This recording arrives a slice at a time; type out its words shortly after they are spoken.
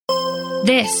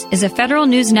This is a Federal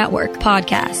News Network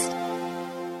podcast.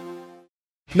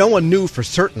 No one knew for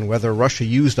certain whether Russia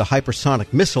used a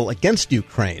hypersonic missile against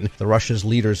Ukraine. The Russia's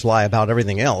leaders lie about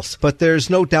everything else. But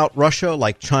there's no doubt Russia,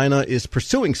 like China, is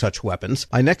pursuing such weapons.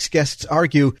 My next guests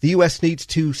argue the U.S. needs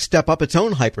to step up its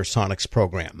own hypersonics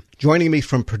program. Joining me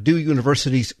from Purdue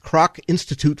University's Kroc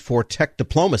Institute for Tech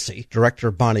Diplomacy,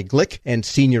 Director Bonnie Glick and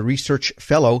Senior Research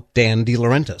Fellow Dan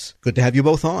DeLaurentis. Good to have you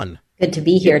both on. Good to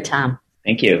be here, Tom.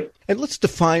 Thank you. And let's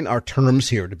define our terms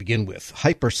here to begin with.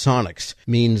 Hypersonics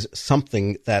means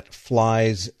something that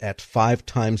flies at 5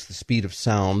 times the speed of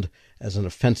sound as an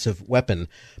offensive weapon,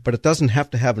 but it doesn't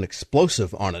have to have an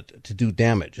explosive on it to do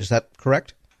damage. Is that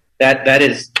correct? That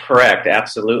is correct,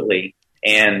 absolutely.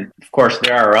 And of course,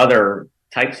 there are other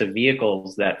types of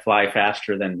vehicles that fly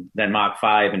faster than Mach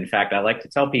 5. In fact, I like to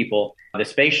tell people the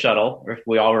space shuttle, if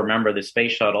we all remember the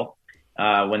space shuttle,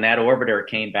 when that orbiter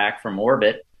came back from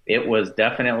orbit, it was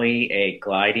definitely a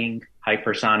gliding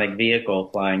hypersonic vehicle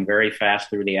flying very fast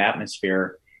through the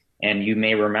atmosphere. And you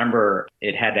may remember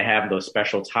it had to have those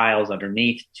special tiles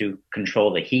underneath to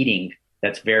control the heating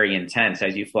that's very intense.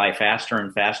 As you fly faster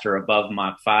and faster above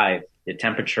Mach 5, the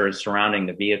temperatures surrounding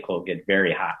the vehicle get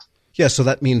very hot. Yeah, so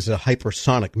that means a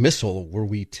hypersonic missile, were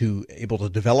we able to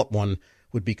develop one,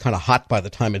 would be kind of hot by the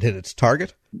time it hit its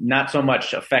target? Not so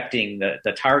much affecting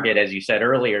the target, as you said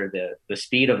earlier. The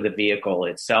speed of the vehicle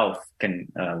itself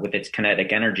can, with its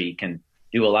kinetic energy, can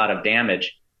do a lot of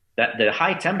damage. That the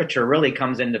high temperature really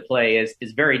comes into play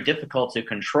is very difficult to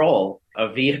control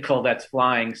a vehicle that's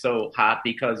flying so hot,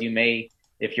 because you may,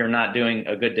 if you're not doing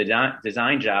a good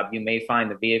design job, you may find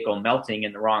the vehicle melting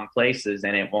in the wrong places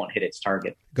and it won't hit its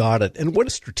target. Got it. And what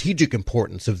is strategic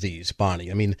importance of these, Bonnie?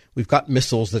 I mean, we've got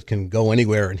missiles that can go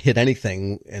anywhere and hit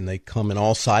anything, and they come in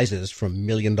all sizes from $1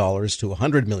 million to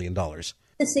 $100 million.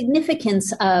 The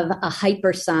significance of a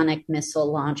hypersonic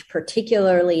missile launch,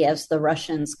 particularly as the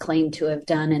Russians claim to have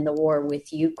done in the war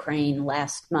with Ukraine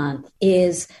last month,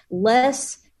 is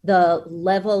less the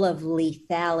level of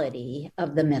lethality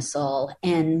of the missile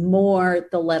and more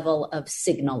the level of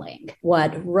signaling.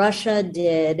 What Russia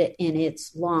did in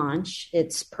its launch,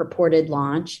 its purported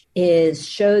launch, is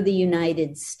show the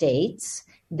United States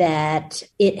that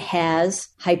it has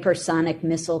hypersonic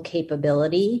missile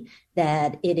capability,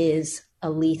 that it is a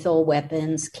lethal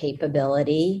weapons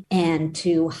capability, and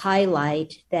to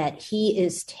highlight that he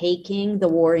is taking the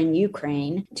war in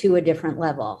Ukraine to a different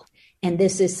level. And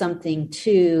this is something,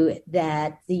 too,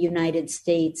 that the United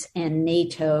States and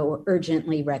NATO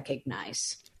urgently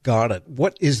recognize. Got it.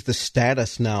 What is the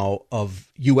status now of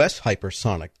U.S.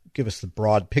 hypersonic? Give us the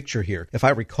broad picture here. If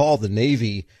I recall, the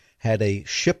Navy had a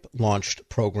ship-launched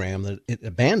program that it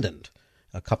abandoned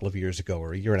a couple of years ago,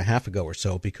 or a year and a half ago or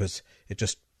so, because it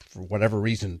just, for whatever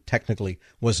reason, technically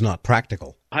was not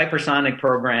practical. Hypersonic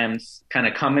programs kind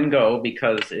of come and go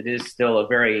because it is still a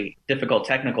very difficult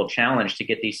technical challenge to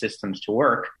get these systems to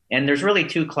work. And there's really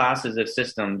 2 classes of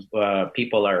systems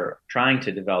people are trying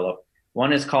to develop.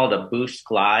 One is called a boost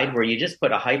glide, where you just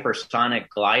put a hypersonic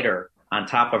glider on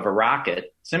top of a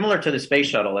rocket, similar to the space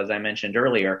shuttle, as I mentioned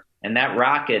earlier. And that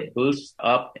rocket boosts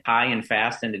up high and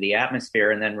fast into the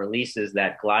atmosphere and then releases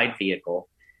that glide vehicle.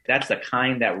 That's the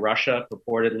kind that Russia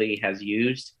purportedly has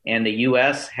used. And the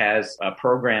U.S. has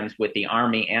programs with the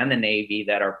Army and the Navy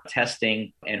that are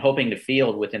testing and hoping to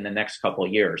field within the next couple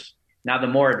of years. Now, the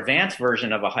more advanced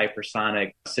version of a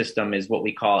hypersonic system is what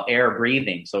we call air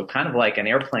breathing. So kind of like an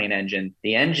airplane engine.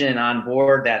 The engine on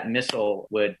board that missile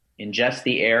would ingest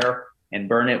the air and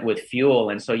burn it with fuel.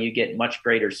 And so you get much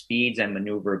greater speeds and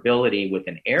maneuverability with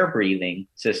an air breathing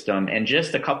system. And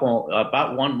just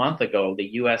about 1 month ago, the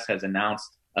U.S. has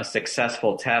announced a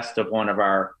successful test of one of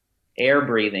our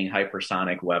air-breathing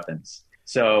hypersonic weapons.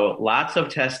 So lots of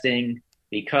testing,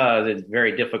 because it's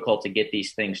very difficult to get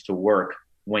these things to work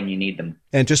when you need them.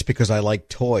 And just because I like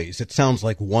toys, it sounds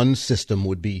like one system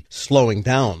would be slowing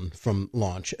down from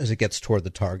launch as it gets toward the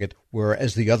target,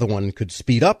 whereas the other one could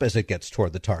speed up as it gets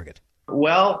toward the target.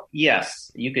 Well, yes,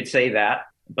 you could say that.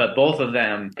 But both of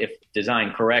them, if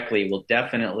designed correctly, will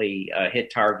definitely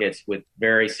hit targets with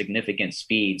very significant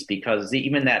speeds, because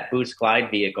even that boost glide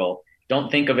vehicle,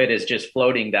 don't think of it as just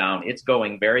floating down. It's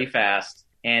going very fast,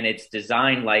 and it's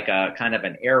designed like a kind of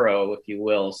an arrow, if you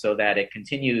will, so that it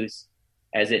continues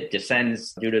as it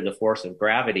descends due to the force of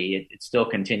gravity, it still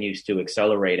continues to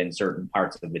accelerate in certain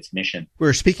parts of its mission.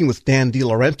 We're speaking with Dan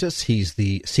DeLaurentis. He's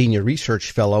the Senior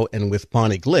Research Fellow, and with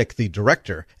Bonnie Glick, the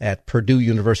Director at Purdue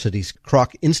University's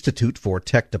Kroc Institute for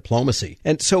Tech Diplomacy.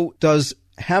 And so does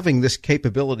having this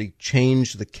capability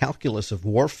change the calculus of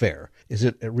warfare? Is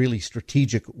it a really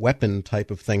strategic weapon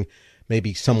type of thing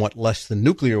maybe somewhat less than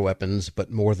nuclear weapons,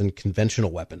 but more than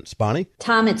conventional weapons. Bonnie?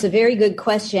 Tom, it's a very good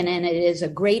question, and it is a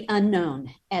great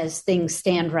unknown as things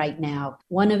stand right now.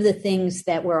 One of the things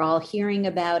that we're all hearing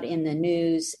about in the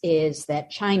news is that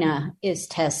China is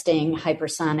testing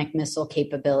hypersonic missile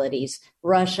capabilities.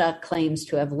 Russia claims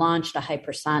to have launched a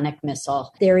hypersonic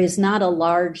missile. There is not a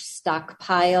large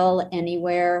stockpile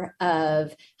anywhere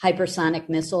of hypersonic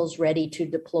missiles ready to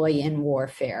deploy in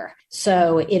warfare.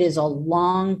 So it is a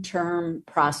long-term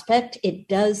prospect. It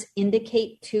does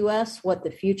indicate to us what the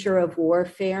future of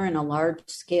warfare in a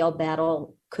large-scale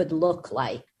battle could look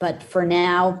like. But for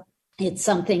now, it's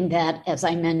something that, as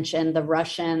I mentioned, the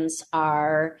Russians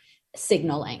are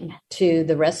signaling to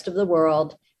the rest of the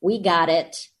world, we got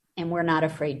it, and we're not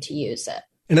afraid to use it.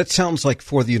 And it sounds like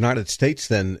for the United States,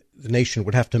 then, the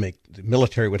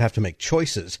military would have to make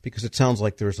choices, because it sounds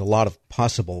like there's a lot of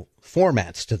possible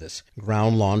formats to this.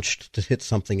 Ground launched to hit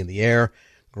something in the air,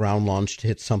 ground launched to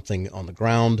hit something on the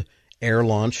ground, air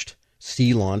launched,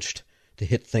 sea launched to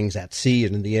hit things at sea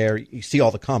and in the air. You see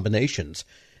all the combinations,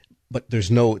 but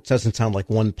it doesn't sound like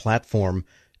one platform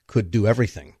could do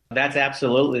everything. That's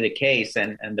absolutely the case.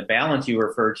 And the balance you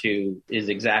refer to is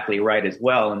exactly right as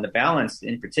well. And the balance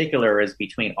in particular is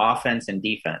between offense and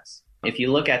defense. If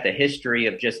you look at the history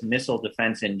of just missile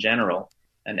defense in general,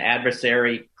 an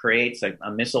adversary creates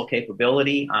a missile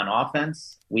capability on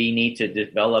offense. We need to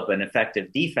develop an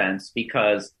effective defense,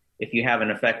 because if you have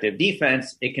an effective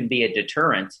defense, it can be a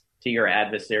deterrent to your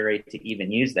adversary to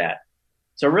even use that.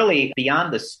 So really,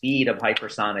 beyond the speed of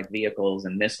hypersonic vehicles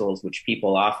and missiles, which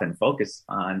people often focus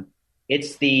on,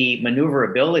 it's the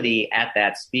maneuverability at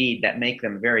that speed that make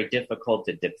them very difficult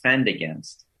to defend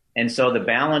against. And so the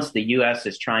balance the U.S.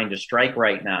 is trying to strike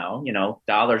right now,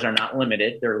 dollars are not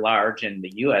limited. They're large in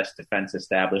the U.S. defense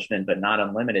establishment, but not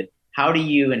unlimited. How do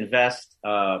you invest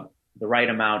the right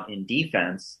amount in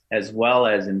defense as well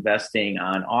as investing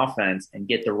on offense and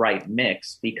get the right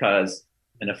mix? Because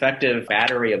an effective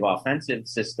battery of offensive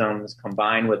systems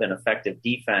combined with an effective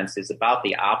defense is about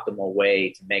the optimal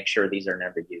way to make sure these are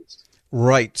never used.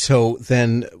 Right. So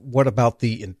then what about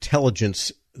the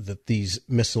intelligence that these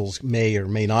missiles may or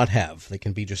may not have? They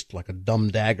can be just like a dumb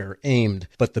dagger aimed.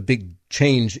 But the big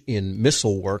change in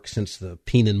missile work since the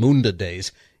Peenemünde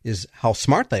days is how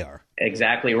smart they are.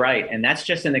 Exactly right. And that's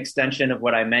just an extension of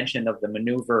what I mentioned of the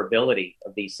maneuverability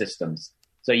of these systems.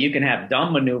 So you can have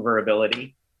dumb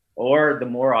maneuverability, or the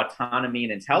more autonomy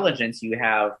and intelligence you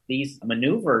have, these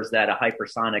maneuvers that a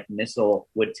hypersonic missile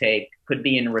would take could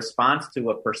be in response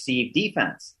to a perceived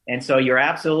defense. And so you're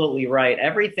absolutely right.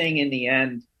 Everything in the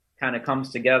end kind of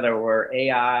comes together where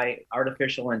AI,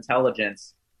 artificial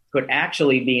intelligence, could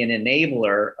actually be an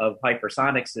enabler of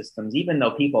hypersonic systems, even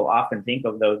though people often think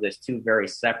of those as two very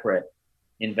separate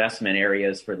investment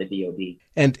areas for the DoD.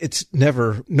 And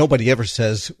nobody ever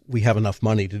says we have enough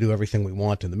money to do everything we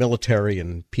want in the military,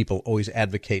 and people always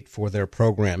advocate for their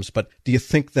programs. But do you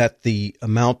think that the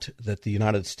amount that the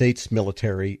United States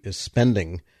military is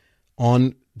spending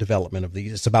on development of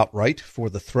these is about right for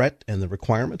the threat and the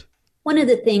requirement? One of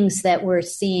the things that we're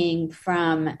seeing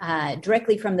from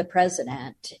directly from the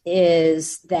president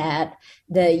is that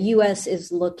the U.S.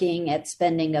 is looking at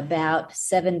spending about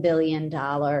 $7 billion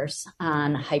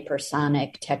on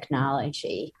hypersonic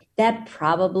technology. That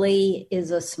probably is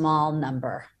a small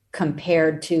number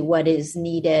compared to what is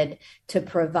needed to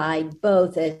provide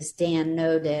both, as Dan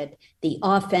noted, the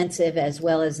offensive as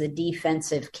well as the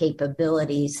defensive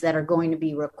capabilities that are going to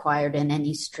be required in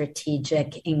any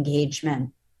strategic engagement.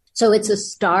 So it's a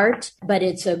start, but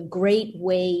it's a great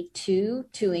way to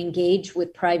engage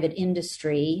with private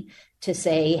industry to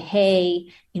say,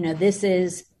 hey, this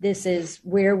is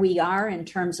where we are in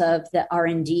terms of the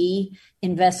R&D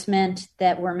investment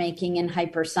that we're making in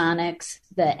hypersonics.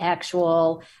 The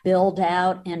actual build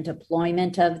out and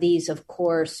deployment of these, of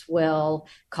course, will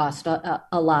cost a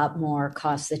lot more,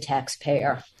 cost the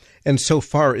taxpayer. And so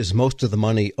far, is most of the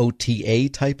money OTA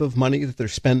type of money that they're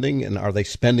spending? And are they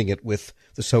spending it with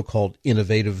the so-called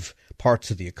innovative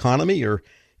parts of the economy, or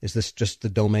is this just the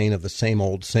domain of the same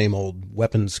old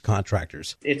weapons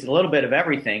contractors? It's a little bit of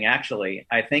everything, actually.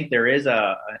 I think there is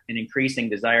an increasing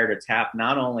desire to tap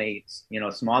not only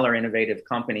smaller innovative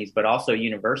companies, but also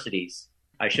universities.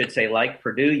 I should say, like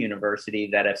Purdue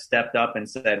University, that have stepped up and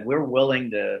said, we're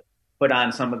willing to put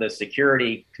on some of the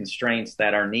security constraints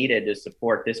that are needed to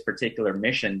support this particular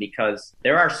mission, because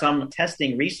there are some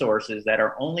testing resources that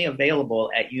are only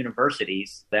available at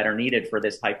universities that are needed for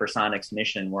this hypersonics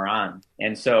mission we're on.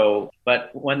 And so, but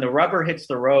when the rubber hits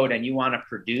the road and you want to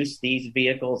produce these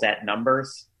vehicles at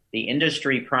numbers, the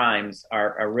industry primes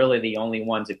are really the only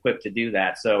ones equipped to do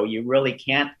that. So you really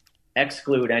can't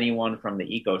exclude anyone from the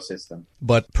ecosystem.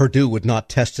 But Purdue would not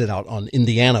test it out on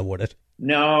Indiana, would it?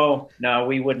 No,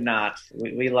 we would not.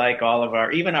 We like all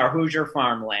of even our Hoosier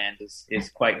farmland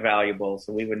is quite valuable,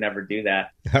 so we would never do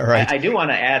that. All right. I do want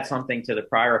to add something to the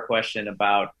prior question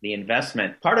about the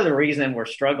investment. Part of the reason we're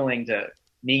struggling to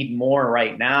need more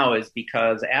right now is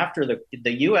because after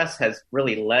the U.S. has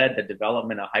really led the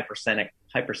development of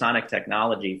hypersonic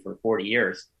technology for 40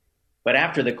 years. But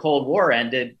after the Cold War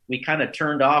ended, we kind of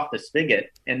turned off the spigot.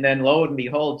 And then lo and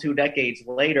behold, 2 decades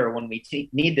later, when we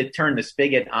need to turn the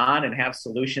spigot on and have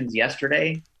solutions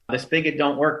yesterday, the spigot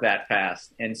don't work that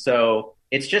fast. And so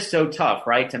it's just so tough,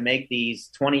 right, to make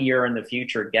these 20-year in the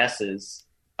future guesses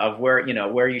of where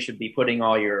you should be putting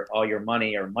all your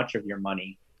money or much of your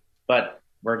money. But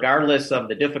regardless of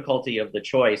the difficulty of the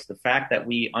choice, the fact that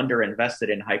we underinvested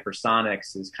in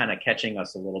hypersonics is kind of catching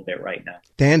us a little bit right now.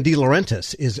 Dan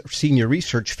DeLaurentis is Senior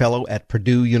Research Fellow at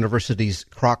Purdue University's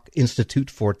Kroc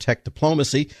Institute for Tech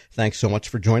Diplomacy. Thanks so much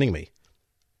for joining me.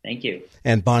 Thank you.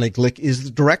 And Bonnie Glick is the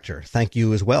Director. Thank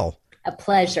you as well. A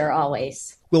pleasure,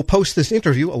 always. We'll post this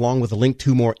interview along with a link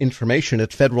to more information at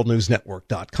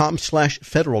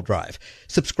federalnewsnetwork.com/Federal Drive.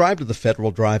 Subscribe to the Federal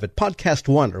Drive at Podcast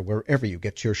One or wherever you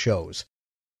get your shows.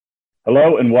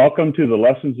 Hello and welcome to the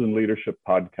Lessons in Leadership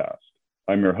podcast.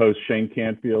 I'm your host, Shane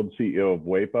Canfield, CEO of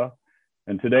WEPA,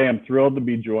 and today I'm thrilled to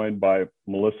be joined by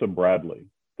Melissa Bradley,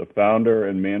 the founder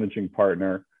and managing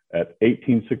partner at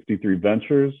 1863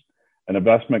 Ventures, an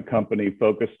investment company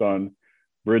focused on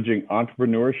bridging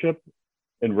entrepreneurship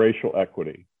and racial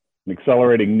equity, and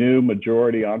accelerating new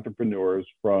majority entrepreneurs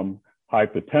from high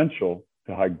potential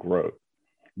to high growth.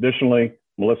 Additionally,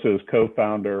 Melissa is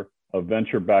co-founder of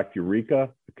Venture-Backed Eureka,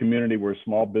 a community where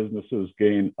small businesses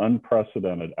gain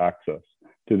unprecedented access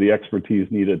to the expertise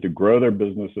needed to grow their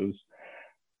businesses,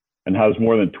 and has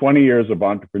more than 20 years of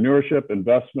entrepreneurship,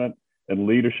 investment, and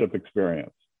leadership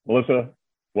experience. Melissa,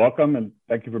 welcome, and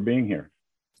thank you for being here.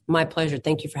 My pleasure.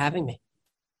 Thank you for having me.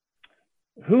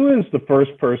 Who is the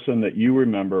first person that you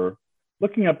remember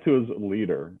looking up to as a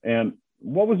leader, and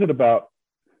what was it about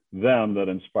them that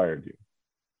inspired you?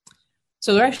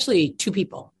 So there are actually two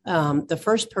people. The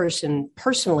first person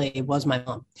personally was my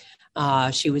mom.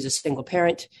 She was a single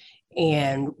parent.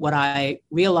 And what I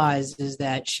realized is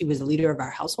that she was the leader of our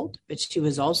household, but she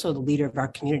was also the leader of our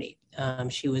community.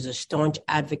 She was a staunch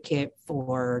advocate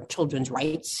for children's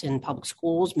rights in public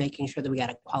schools, making sure that we got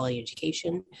a quality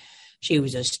education. She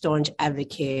was a staunch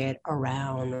advocate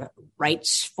around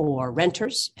rights for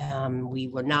renters. We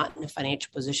were not in a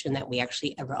financial position that we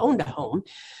actually ever owned a home,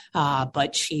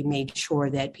 but she made sure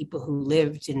that people who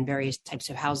lived in various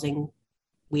types of housing,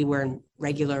 we were in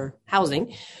regular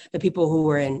housing, the people who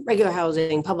were in regular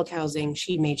housing, public housing,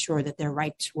 she made sure that their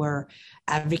rights were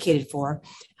advocated for,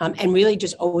 and really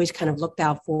just always kind of looked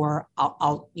out for,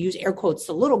 I'll use air quotes,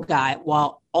 the little guy,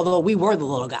 although we were the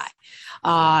little guy.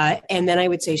 And then I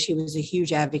would say she was a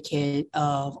huge advocate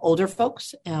of older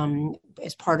folks.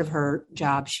 As part of her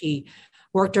job, she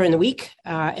worked during the week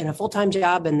in a full-time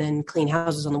job and then cleaned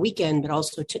houses on the weekend, but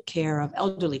also took care of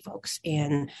elderly folks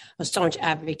and a staunch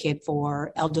advocate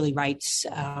for elderly rights.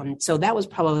 So that was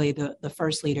probably the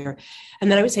first leader.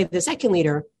 And then I would say the second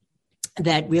leader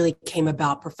that really came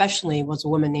about professionally was a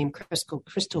woman named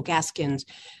Crystal Gaskins,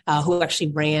 who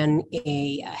actually ran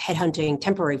a headhunting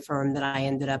temporary firm that I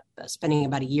ended up spending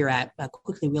about a year at. I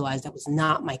quickly realized that was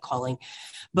not my calling.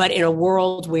 But in a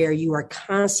world where you are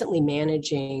constantly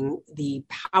managing the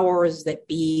powers that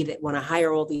be that want to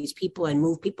hire all these people and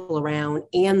move people around,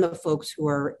 and the folks who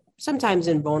are sometimes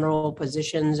in vulnerable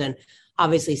positions and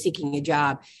obviously seeking a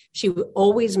job, she would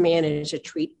always manage to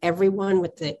treat everyone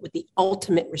with the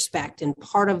ultimate respect. And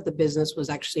part of the business was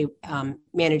actually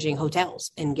managing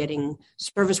hotels and getting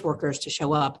service workers to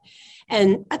show up.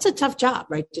 And that's a tough job,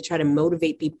 right? To try to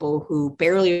motivate people who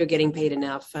barely are getting paid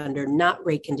enough under not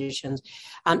great conditions.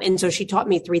 And so she taught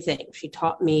me three things. She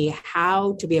taught me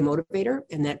how to be a motivator,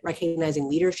 and that recognizing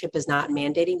leadership is not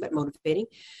mandating, but motivating.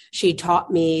 She taught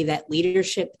me that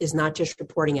leadership is not just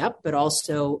reporting up, but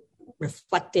also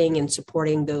reflecting and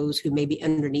supporting those who may be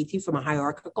underneath you from a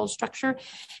hierarchical structure.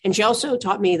 And she also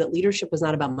taught me that leadership was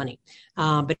not about money,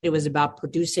 but it was about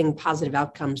producing positive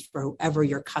outcomes for whoever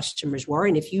your customers were.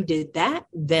 And if you did that,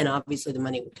 then obviously the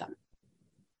money would come.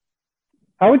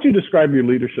 How would you describe your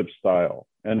leadership style,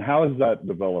 and how has that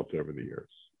developed over the years?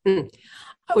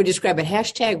 I would describe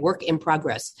it #work in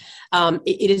progress.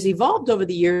 It has evolved over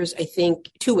the years, I think,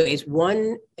 two ways.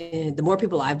 One, the more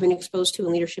people I've been exposed to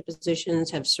in leadership positions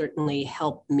have certainly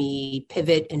helped me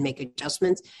pivot and make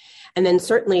adjustments. And then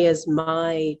certainly as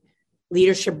my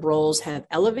leadership roles have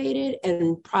elevated,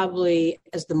 and probably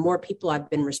as the more people I've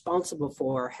been responsible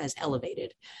for has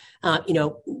elevated.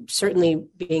 Certainly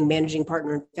being managing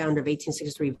partner and founder of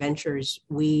 1863 Ventures,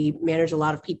 we manage a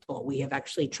lot of people. We have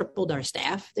actually tripled our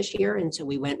staff this year. And so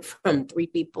we went from 3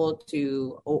 people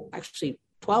to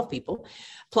 12 people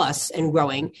plus and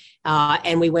growing.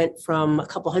 And we went from a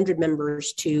couple hundred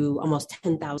members to almost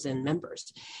 10,000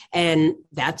 members. And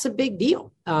that's a big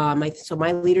deal. So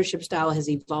my leadership style has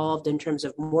evolved in terms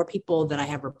of more people that I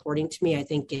have reporting to me. I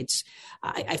think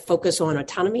I focus on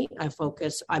autonomy.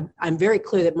 I'm very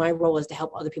clear that my role is to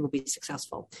help other people be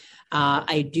successful.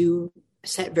 I do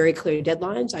set very clear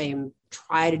deadlines. I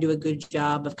try to do a good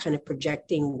job of kind of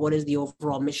projecting what is the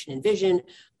overall mission and vision,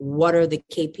 what are the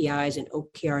KPIs and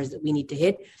OKRs that we need to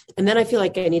hit. And then I feel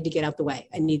like I need to get out the way.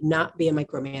 I need not be a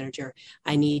micromanager.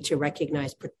 I need to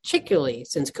recognize, particularly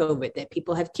since COVID, that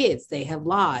people have kids, they have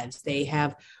lives, they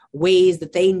have ways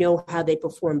that they know how they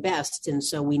perform best. And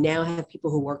so we now have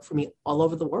people who work for me all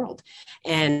over the world.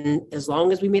 And as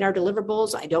long as we meet our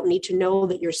deliverables, I don't need to know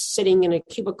that you're sitting in a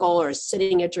cubicle or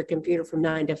sitting at your computer from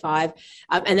 9 to 5.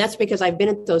 And that's because I've been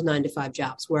at those 9 to 5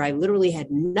 jobs where I literally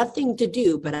had nothing to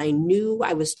do, but I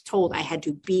was told I had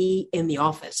to be in the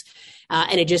office.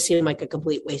 And it just seemed like a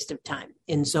complete waste of time.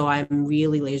 And so I'm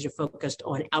really laser focused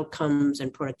on outcomes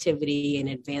and productivity and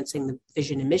advancing the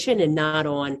vision and mission, and not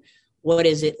on what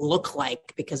does it look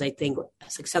like? Because I think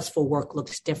successful work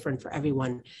looks different for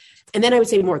everyone. And then I would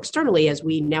say more externally, as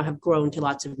we now have grown to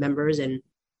lots of members and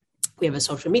we have a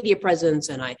social media presence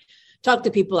and I talk to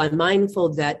people, I'm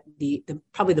mindful that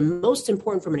probably the most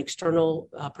important from an external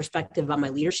perspective about my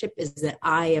leadership is that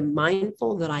I am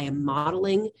mindful that I am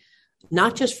modeling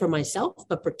not just for myself,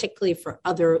 but particularly for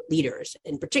other leaders,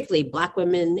 and particularly Black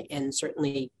women and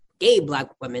certainly gay Black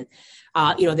women.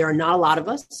 There are not a lot of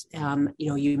us.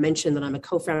 You mentioned that I'm a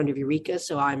co-founder of Eureka,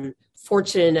 so I'm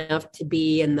fortunate enough to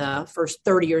be in the first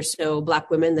 30 or so Black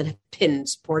women that have been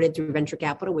supported through venture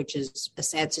capital, which is a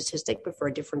sad statistic, but for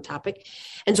a different topic.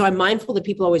 And so I'm mindful that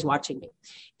people are always watching me.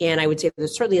 And I would say that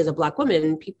certainly as a Black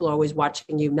woman, people are always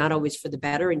watching you, not always for the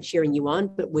better and cheering you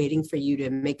on, but waiting for you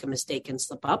to make a mistake and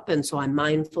slip up. And so I'm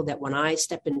mindful that when I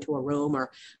step into a room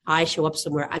or I show up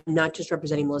somewhere, I'm not just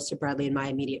representing Melissa Bradley and my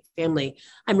immediate family.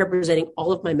 I'm representing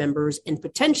all of my members and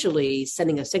potentially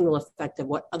sending a signal effect of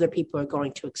what other people are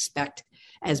going to expect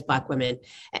as Black women.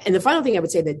 And the final thing I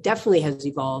would say that definitely has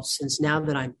evolved since now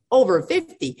that I'm over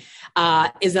 50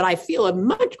 is that I feel a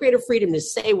much greater freedom to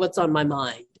say what's on my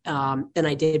mind than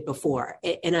I did before.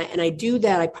 And I do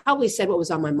that. I probably said what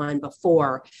was on my mind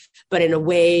before, but in a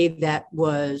way that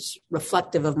was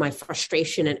reflective of my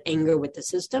frustration and anger with the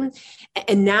system.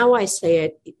 And now I say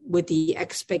it with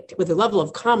the level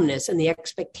of calmness and the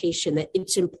expectation that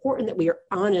it's important that we are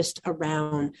honest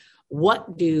around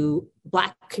what do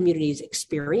Black communities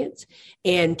experience,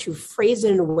 and to phrase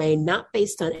it in a way not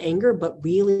based on anger, but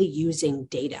really using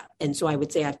data. And so I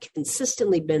would say I've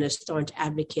consistently been a staunch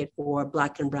advocate for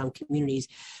Black and brown communities,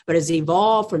 but has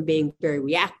evolved from being very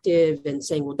reactive and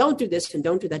saying, well, don't do this and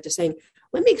don't do that, to saying,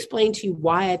 let me explain to you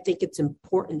why I think it's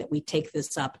important that we take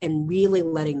this up, and really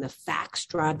letting the facts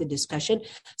drive the discussion.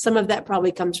 Some of that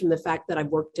probably comes from the fact that I've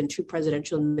worked in 2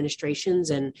 presidential administrations,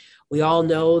 and we all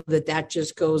know that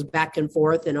just goes back and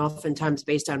forth and oftentimes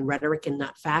based on rhetoric and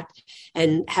not fact.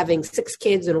 And having 6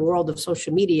 kids in a world of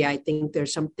social media, I think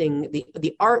there's something,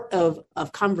 the art of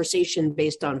conversation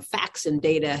based on facts and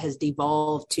data has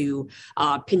devolved to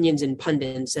opinions and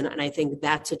pundits. And I think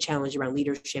that's a challenge around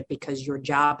leadership, because your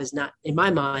job is not, in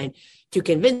my mind, to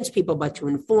convince people, but to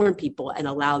inform people and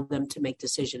allow them to make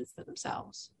decisions for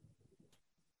themselves.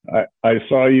 I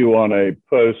saw you on a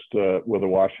post with a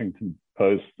Washington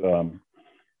Post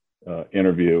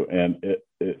interview, and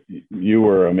you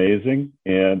were amazing.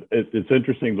 And it's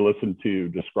interesting to listen to you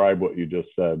describe what you just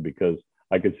said, because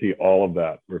I could see all of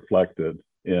that reflected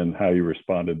in how you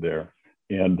responded there.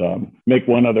 And make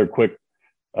one other quick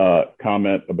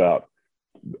comment about,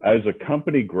 as a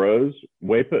company grows,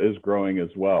 WEPA is growing as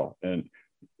well. And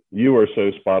you are so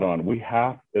spot on. We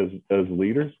have, as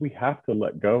leaders, we have to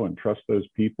let go and trust those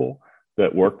people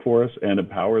that work for us and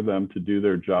empower them to do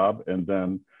their job, and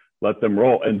then let them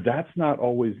roll. And that's not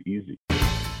always easy.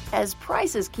 As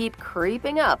prices keep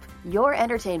creeping up, your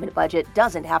entertainment budget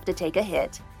doesn't have to take a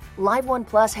hit. Live One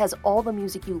Plus has all the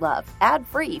music you love,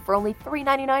 ad-free for only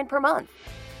 $3.99 per month.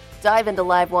 Dive into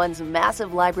Live One's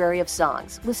massive library of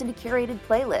songs, listen to curated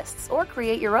playlists, or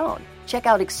create your own. Check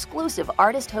out exclusive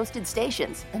artist-hosted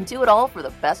stations, and do it all for the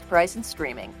best price in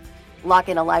streaming. Lock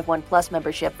in a Live One Plus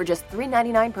membership for just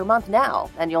 $3.99 per month now,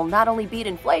 and you'll not only beat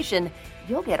inflation,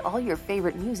 you'll get all your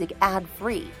favorite music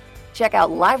ad-free. Check out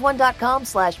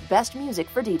liveone.com/bestmusic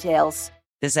for details.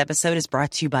 This episode is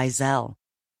brought to you by Zelle.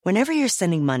 Whenever you're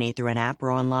sending money through an app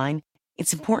or online,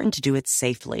 it's important to do it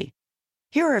safely.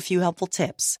 Here are a few helpful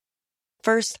tips.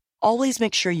 First, always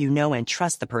make sure you know and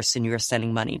trust the person you are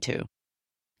sending money to.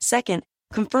 Second,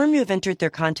 confirm you have entered their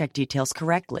contact details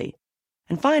correctly.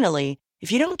 And finally,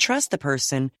 if you don't trust the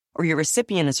person or your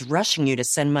recipient is rushing you to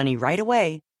send money right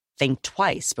away, think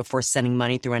twice before sending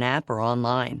money through an app or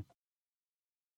online.